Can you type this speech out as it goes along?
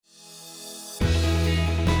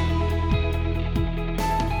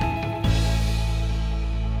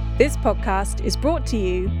This podcast is brought to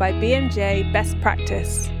you by BMJ Best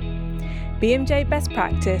Practice. BMJ Best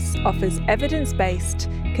Practice offers evidence-based,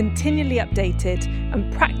 continually updated,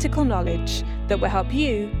 and practical knowledge that will help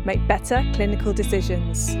you make better clinical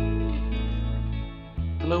decisions.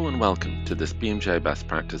 Hello and welcome to this BMJ Best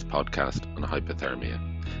Practice podcast on hypothermia.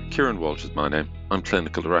 Kieran Walsh is my name. I'm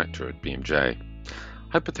Clinical Director at BMJ.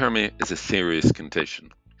 Hypothermia is a serious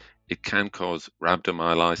condition. It can cause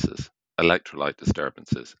rhabdomyolysis, electrolyte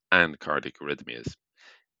disturbances, and cardiac arrhythmias.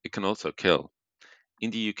 It can also kill.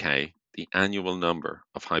 In the UK, the annual number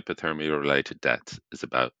of hypothermia-related deaths is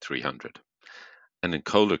about 300. And in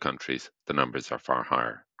colder countries, the numbers are far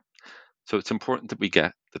higher. So it's important that we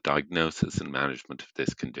get the diagnosis and management of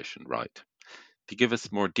this condition right. To give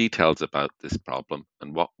us more details about this problem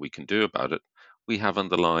and what we can do about it, we have on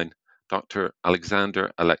the line Dr.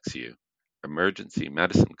 Alexander Alexiou, Emergency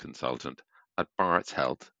Medicine Consultant at Barts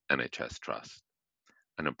Health NHS Trust.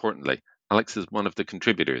 And importantly, Alex is one of the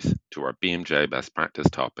contributors to our BMJ Best Practice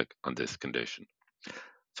topic on this condition.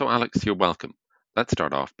 So Alex, you're welcome. Let's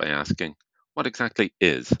start off by asking, what exactly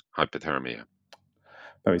is hypothermia?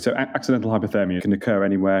 So accidental hypothermia can occur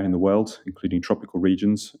anywhere in the world, including tropical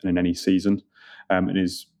regions and in any season. It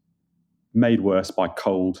is made worse by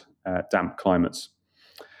cold, damp climates.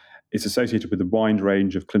 It's associated with a wide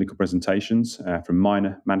range of clinical presentations, from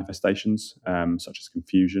minor manifestations such as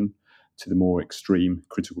confusion to the more extreme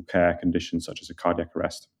critical care conditions such as a cardiac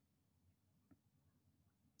arrest.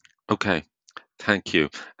 Okay, thank you.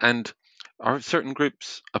 And are certain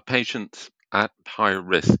groups of patients at higher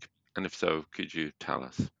risk? And if so, could you tell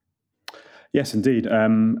us? Yes, indeed.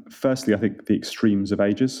 Firstly, I think the extremes of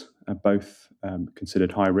ages are both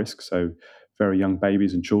considered high risk. So very young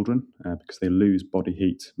babies and children, because they lose body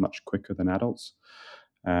heat much quicker than adults.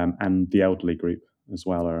 And the elderly group as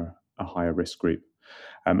well are a higher risk group.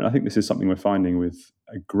 And I think this is something we're finding with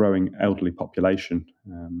a growing elderly population,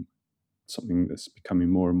 something that's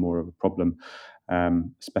becoming more and more of a problem,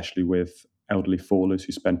 especially with elderly fallers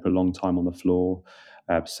who spend prolonged time on the floor,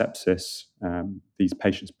 sepsis. These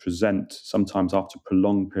patients present sometimes after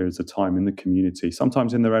prolonged periods of time in the community,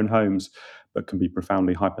 sometimes in their own homes, but can be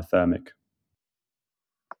profoundly hypothermic.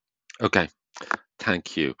 Okay,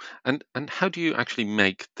 thank you. And how do you actually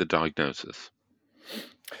make the diagnosis?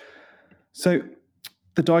 So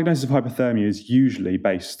the diagnosis of hypothermia is usually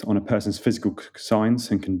based on a person's physical signs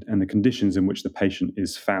and the conditions in which the patient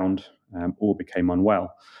is found or became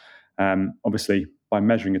unwell. Obviously, by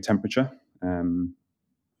measuring a temperature,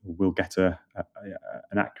 we'll get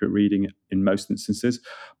an accurate reading in most instances.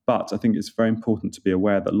 But I think it's very important to be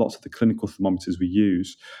aware that lots of the clinical thermometers we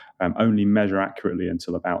use only measure accurately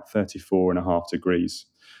until about 34.5 degrees.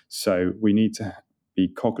 So we need to be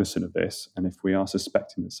cognizant of this. And if we are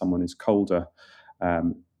suspecting that someone is colder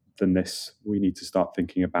than this, we need to start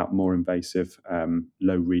thinking about more invasive,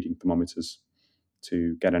 low-reading thermometers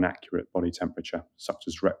to get an accurate body temperature, such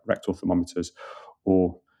as rectal thermometers,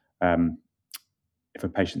 or if a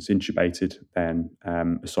patient's intubated, then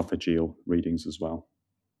esophageal readings as well.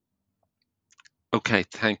 Okay,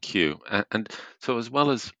 thank you. And so as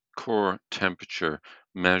well as core temperature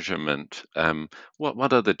measurement,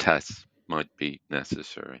 what other tests might be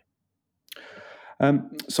necessary?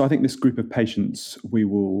 So I think this group of patients we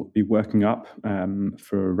will be working up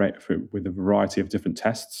with a variety of different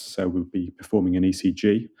tests. So we'll be performing an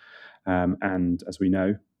ECG, and as we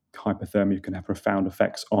know, hypothermia can have profound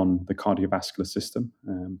effects on the cardiovascular system.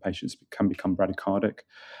 Patients can become bradycardic,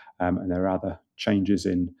 and there are other changes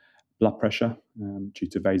in blood pressure due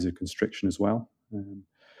to vasoconstriction as well.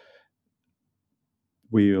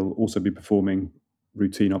 We'll also be performing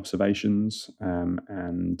routine observations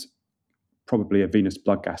and probably a venous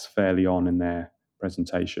blood gas fairly on in their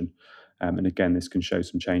presentation. And again, this can show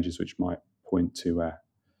some changes which might point to a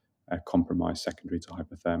compromise secondary to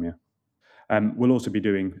hypothermia. We'll also be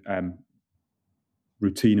doing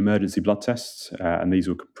routine emergency blood tests, and these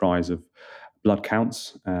will comprise of blood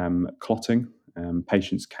counts, clotting.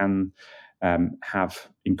 Patients can have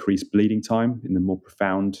increased bleeding time in the more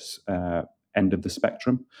profound end of the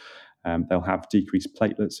spectrum. They'll have decreased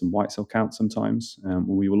platelets and white cell count sometimes.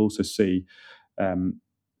 We will also see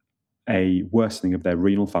a worsening of their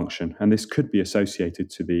renal function, and this could be associated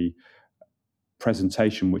to the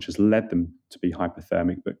presentation which has led them to be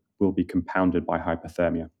hypothermic, but will be compounded by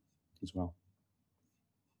hypothermia as well.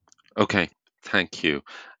 Okay, thank you.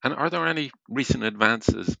 And are there any recent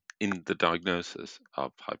advances in the diagnosis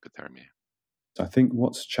of hypothermia? I think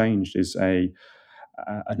what's changed is an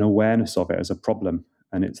awareness of it as a problem.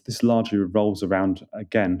 And this largely revolves around,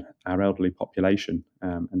 again, our elderly population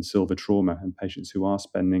and silver trauma and patients who are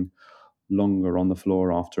spending longer on the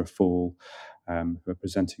floor after a fall, who are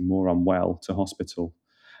presenting more unwell to hospital.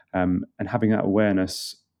 And having that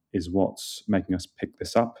awareness is what's making us pick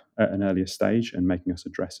this up at an earlier stage and making us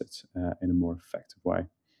address it in a more effective way.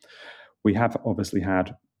 We have obviously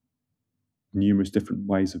had numerous different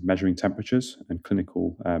ways of measuring temperatures, and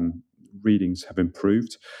clinical readings have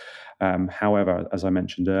improved. However, as I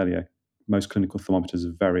mentioned earlier, most clinical thermometers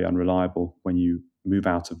are very unreliable when you move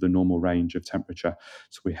out of the normal range of temperature.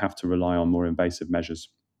 So we have to rely on more invasive measures.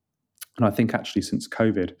 And I think actually since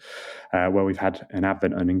COVID, where we've had an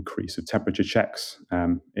advent and increase of temperature checks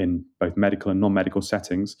in both medical and non-medical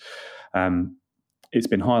settings, it's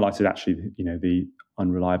been highlighted actually, the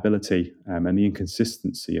unreliability and the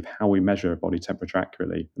inconsistency of how we measure body temperature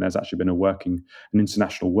accurately. And there's actually been an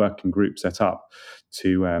international working group set up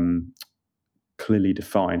to clearly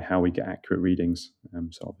define how we get accurate readings.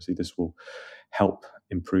 So obviously this will help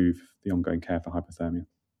improve the ongoing care for hypothermia.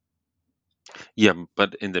 Yeah,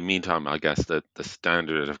 but in the meantime, I guess that the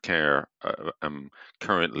standard of care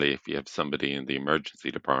currently, if you have somebody in the emergency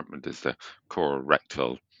department, is the core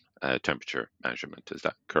rectal temperature measurement. Is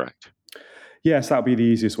that correct? Yes, that would be the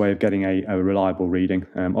easiest way of getting a reliable reading.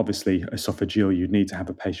 Obviously, esophageal, you'd need to have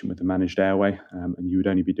a patient with a managed airway, and you would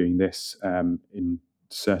only be doing this in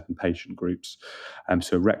certain patient groups.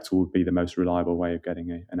 So rectal would be the most reliable way of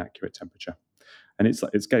getting an accurate temperature. And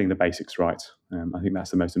it's getting the basics right. I think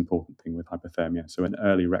that's the most important thing with hypothermia. So an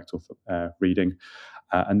early rectal reading,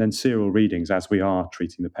 and then serial readings as we are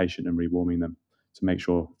treating the patient and rewarming them to make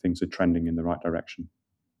sure things are trending in the right direction.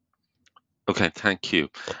 Okay, thank you.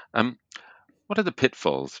 What are the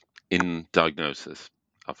pitfalls in diagnosis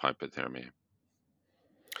of hypothermia?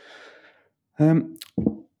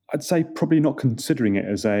 I'd say probably not considering it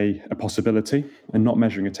as a possibility and not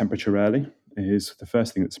measuring a temperature early is the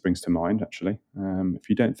first thing that springs to mind, actually. If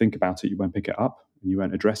you don't think about it, you won't pick it up and you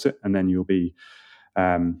won't address it, and then you'll be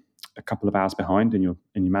a couple of hours behind in your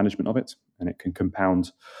management of it, and it can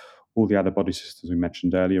compound all the other body systems we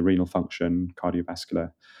mentioned earlier: renal function,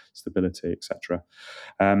 cardiovascular stability, etc.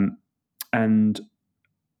 And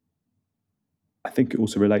I think it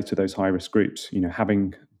also relates to those high-risk groups.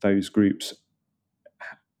 Having those groups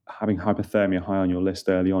having hypothermia high on your list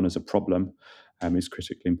early on as a problem is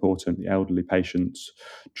critically important. The elderly patients,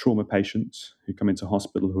 trauma patients who come into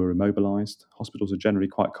hospital who are immobilized. Hospitals are generally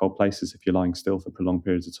quite cold places if you're lying still for prolonged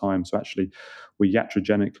periods of time. So actually, we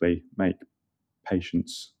iatrogenically make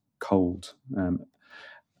patients cold.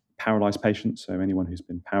 Paralyzed patients, so anyone who's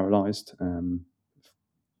been paralyzed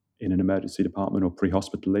in an emergency department or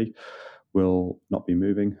pre-hospitally will not be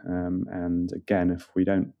moving. And again, if we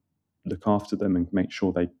don't look after them and make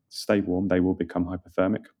sure they stay warm, they will become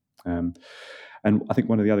hypothermic. And I think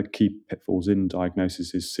one of the other key pitfalls in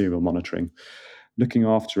diagnosis is serial monitoring. Looking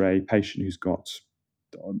after a patient who's got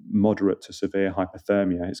moderate to severe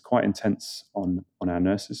hypothermia is quite intense on our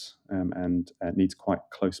nurses and needs quite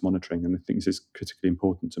close monitoring. And I think this is critically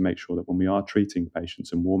important to make sure that when we are treating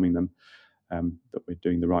patients and warming them, that we're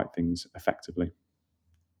doing the right things effectively.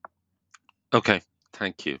 Okay,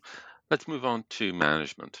 thank you. Let's move on to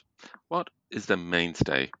management. What is the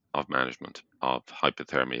mainstay of management of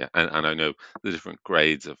hypothermia? And I know the different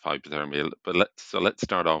grades of hypothermia, but let's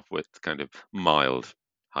start off with kind of mild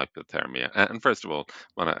hypothermia. And first of all,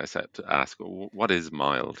 when I said to ask, what is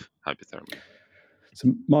mild hypothermia?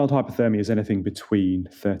 So mild hypothermia is anything between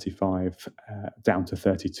 35 down to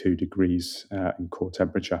 32 degrees in core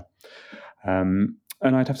temperature. And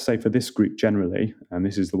I'd have to say for this group generally, and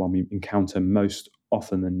this is the one we encounter most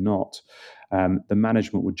often than not, the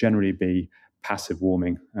management would generally be passive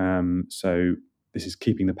warming. So this is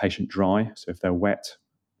keeping the patient dry. So if they're wet,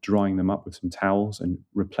 drying them up with some towels and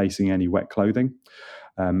replacing any wet clothing.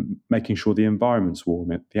 Making sure the environment's warm.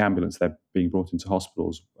 The ambulance they're being brought into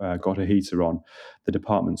hospitals got a heater on. The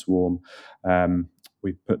department's warm.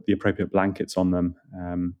 We've put the appropriate blankets on them.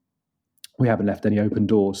 We haven't left any open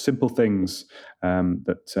doors. Simple things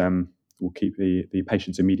that will keep the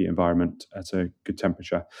patient's immediate environment at a good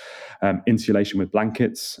temperature. Insulation with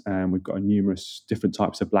blankets. We've got numerous different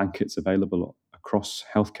types of blankets available across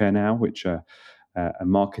healthcare now, which are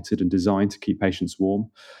marketed and designed to keep patients warm.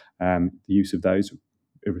 The use of those,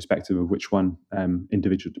 irrespective of which one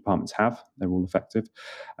individual departments have, they're all effective.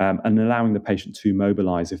 And allowing the patient to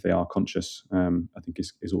mobilise if they are conscious, I think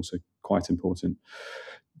is also quite important.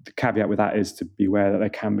 The caveat with that is to be aware that there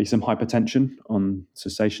can be some hypertension on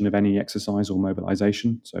cessation of any exercise or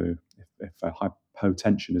mobilisation. So if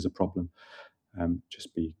hypotension is a problem,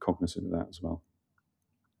 just be cognizant of that as well.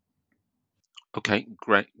 Okay,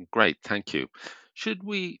 great, thank you. Should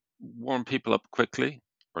we warm people up quickly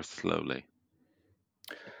or slowly?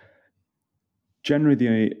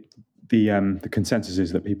 Generally, the consensus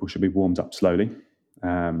is that people should be warmed up slowly.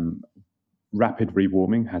 Rapid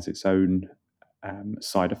rewarming has its own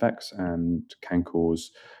side effects and can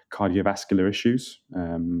cause cardiovascular issues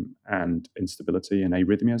and instability and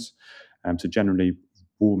arrhythmias. So generally,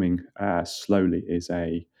 warming slowly is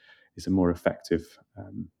a more effective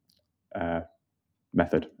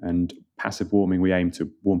method. And passive warming, we aim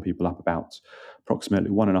to warm people up about approximately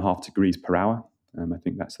 1.5 degrees per hour. I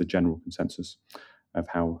think that's the general consensus of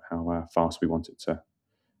how fast we want it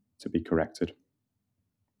to be corrected.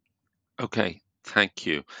 Okay, thank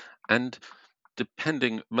you. And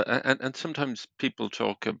sometimes people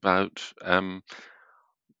talk about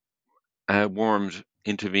warmed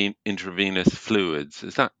intravenous fluids.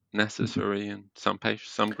 Is that necessary in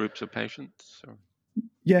some groups of patients? Or?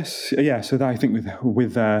 Yes, yeah. So I think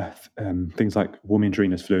with things like warm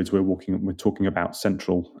intravenous fluids, we're talking about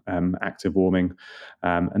central active warming,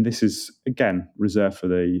 and this is again reserved for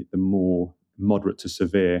the more moderate to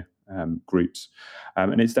severe groups,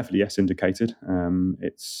 and it's definitely indicated.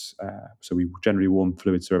 So we generally warm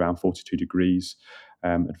fluids to around 42 degrees.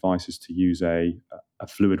 Advice is to use a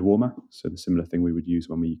fluid warmer, so the similar thing we would use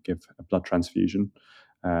when we give a blood transfusion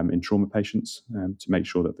in trauma patients, to make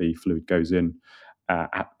sure that the fluid goes in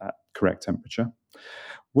at correct temperature.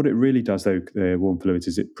 What it really does, though, the warm fluids,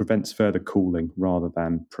 is it prevents further cooling rather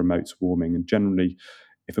than promotes warming. And generally,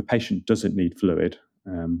 if a patient doesn't need fluid,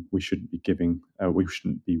 we shouldn't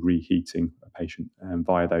be reheating a patient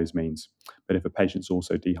via those means. But if a patient's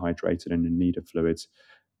also dehydrated and in need of fluids,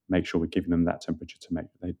 make sure we're giving them that temperature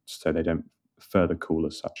so they don't further cool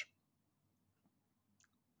as such.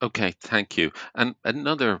 Okay, thank you. And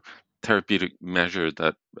another therapeutic measure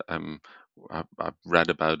that I've read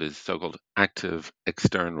about is so-called active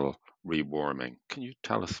external rewarming. Can you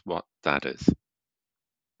tell us what that is?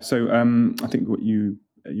 So I think what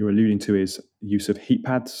you're alluding to is use of heat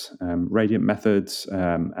pads, radiant methods,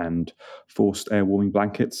 and forced air warming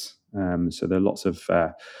blankets. So there are lots of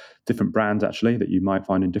different brands actually that you might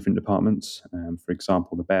find in different departments. For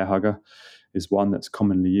example, the Bear Hugger is one that's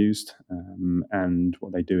commonly used, and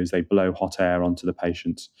what they do is they blow hot air onto the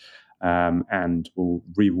patient and will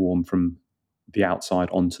rewarm from the outside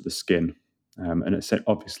onto the skin. And it's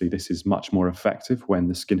obviously this is much more effective when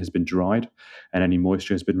the skin has been dried and any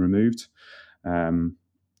moisture has been removed. So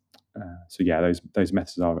yeah, those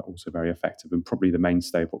methods are also very effective and probably the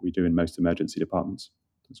mainstay of what we do in most emergency departments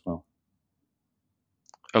as well.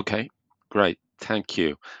 Okay, great, thank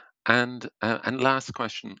you. And last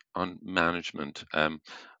question on management,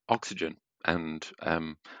 oxygen, and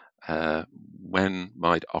when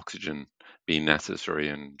might oxygen be necessary,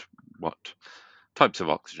 and what types of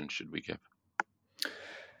oxygen should we give?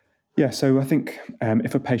 Yeah, so I think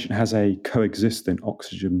if a patient has a coexistent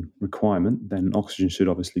oxygen requirement, then oxygen should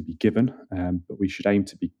obviously be given, but we should aim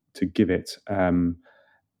to give it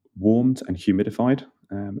warmed and humidified,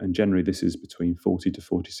 and generally this is between 40 to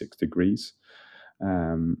 46 degrees.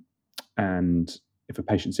 And if a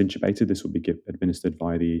patient's intubated, this will be administered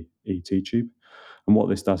via the ET tube. And what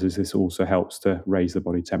this does is this also helps to raise the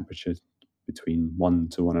body temperature between 1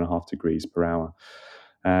 to 1.5 degrees per hour.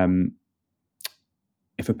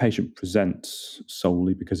 If a patient presents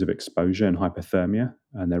solely because of exposure and hypothermia,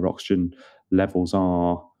 and their oxygen levels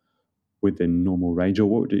are within normal range, or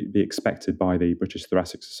what would be expected by the British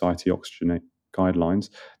Thoracic Society oxygen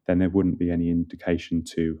guidelines, then there wouldn't be any indication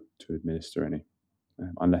to administer any,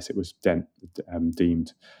 unless it was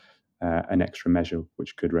deemed an extra measure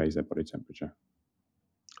which could raise their body temperature.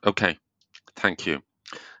 Okay, thank you.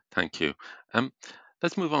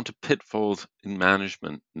 Let's move on to pitfalls in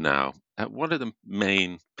management now. What are the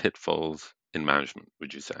main pitfalls in management,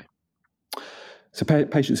 would you say? So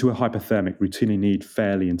patients who are hypothermic routinely need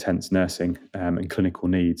fairly intense nursing and clinical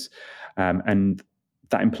needs. And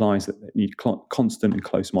that implies that they need constant and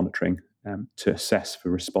close monitoring to assess for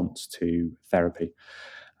response to therapy.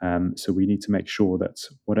 So we need to make sure that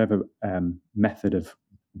whatever method of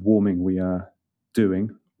warming we are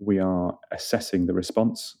doing, we are assessing the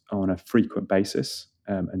response on a frequent basis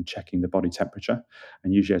and checking the body temperature.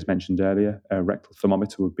 And usually, as mentioned earlier, a rectal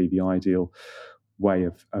thermometer would be the ideal way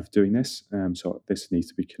of doing this. So this needs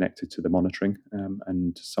to be connected to the monitoring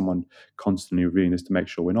and someone constantly reviewing this to make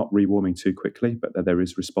sure we're not rewarming too quickly, but that there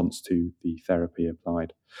is response to the therapy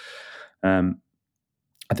applied. I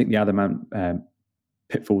think the other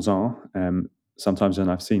pitfalls are, sometimes,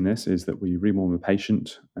 and I've seen this, is that we rewarm a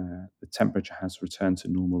patient, the temperature has returned to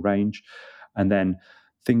normal range, and then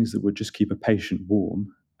things that would just keep a patient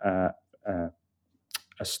warm are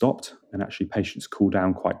stopped, and actually patients cool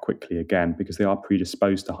down quite quickly again because they are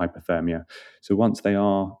predisposed to hypothermia. So once their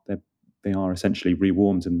they are essentially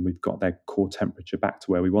rewarmed and we've got their core temperature back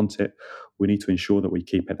to where we want it, we need to ensure that we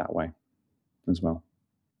keep it that way as well.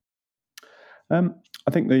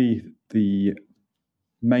 I think the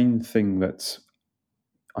main thing that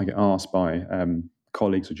I get asked by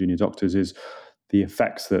colleagues or junior doctors is the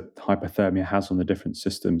effects that hypothermia has on the different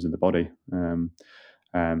systems in the body. So,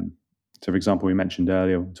 for example, we mentioned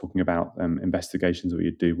earlier, talking about investigations that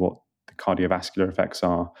you do, what the cardiovascular effects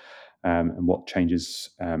are and what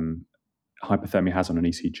changes hypothermia has on an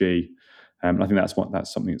ECG. I think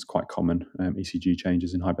that's something that's quite common, ECG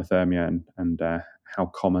changes in hypothermia, and how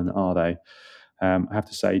common are they? I have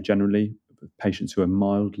to say, generally, patients who are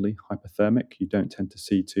mildly hypothermic, you don't tend to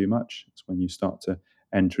see too much. It's when you start to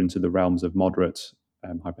enter into the realms of moderate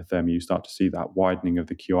hypothermia, you start to see that widening of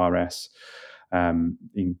the QRS,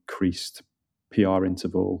 increased PR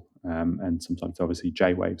interval, and sometimes obviously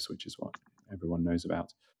J waves, which is what everyone knows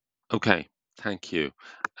about. Okay, thank you.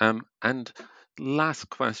 And last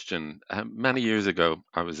question. Many years ago,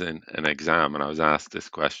 I was in an exam and I was asked this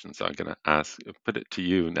question, so I'm going to put it to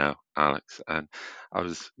you now, Alex. And I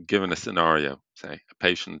was given a scenario. Say a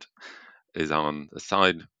patient is on the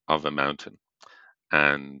side of a mountain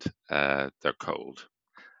and they're cold,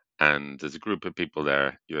 and there's a group of people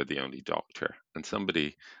there. You're the only doctor, and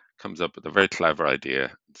somebody comes up with a very clever idea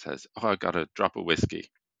and says, "Oh, I got a drop of whiskey.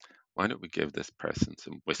 Why don't we give this person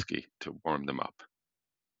some whiskey to warm them up?"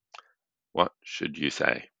 What should you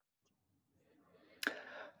say?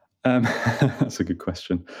 That's a good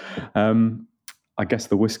question. I guess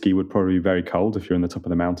the whiskey would probably be very cold if you're on the top of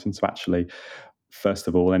the mountain. So actually, first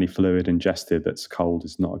of all, any fluid ingested that's cold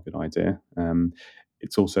is not a good idea.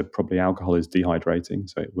 It's also probably alcohol is dehydrating,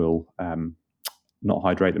 so it will not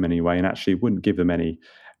hydrate them anyway, and actually it wouldn't give them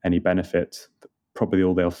any benefit. Probably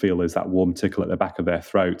all they'll feel is that warm tickle at the back of their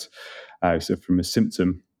throat. So from a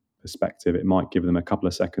symptom perspective, it might give them a couple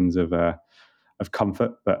of seconds of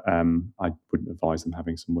comfort, but I wouldn't advise them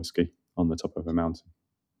having some whiskey on the top of a mountain.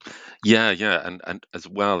 Yeah, and as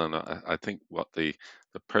well, and I think what the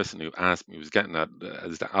person who asked me was getting at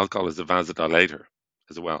is that alcohol is a vasodilator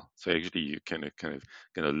as well. So actually, you kind of going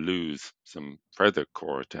to lose some further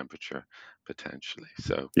core temperature potentially.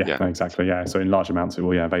 So yeah, exactly. Yeah, so in large amounts, it will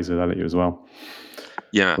vasodilate you as well.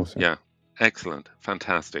 Yeah, excellent,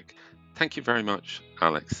 fantastic. Thank you very much,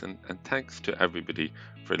 Alex, and thanks to everybody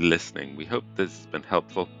for listening. We hope this has been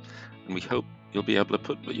helpful, and we hope you'll be able to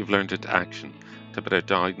put what you've learned into action to better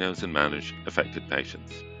diagnose and manage affected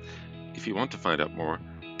patients. If you want to find out more,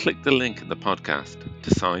 click the link in the podcast to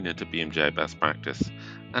sign into BMJ Best Practice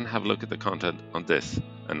and have a look at the content on this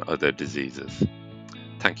and other diseases.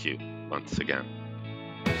 Thank you once again.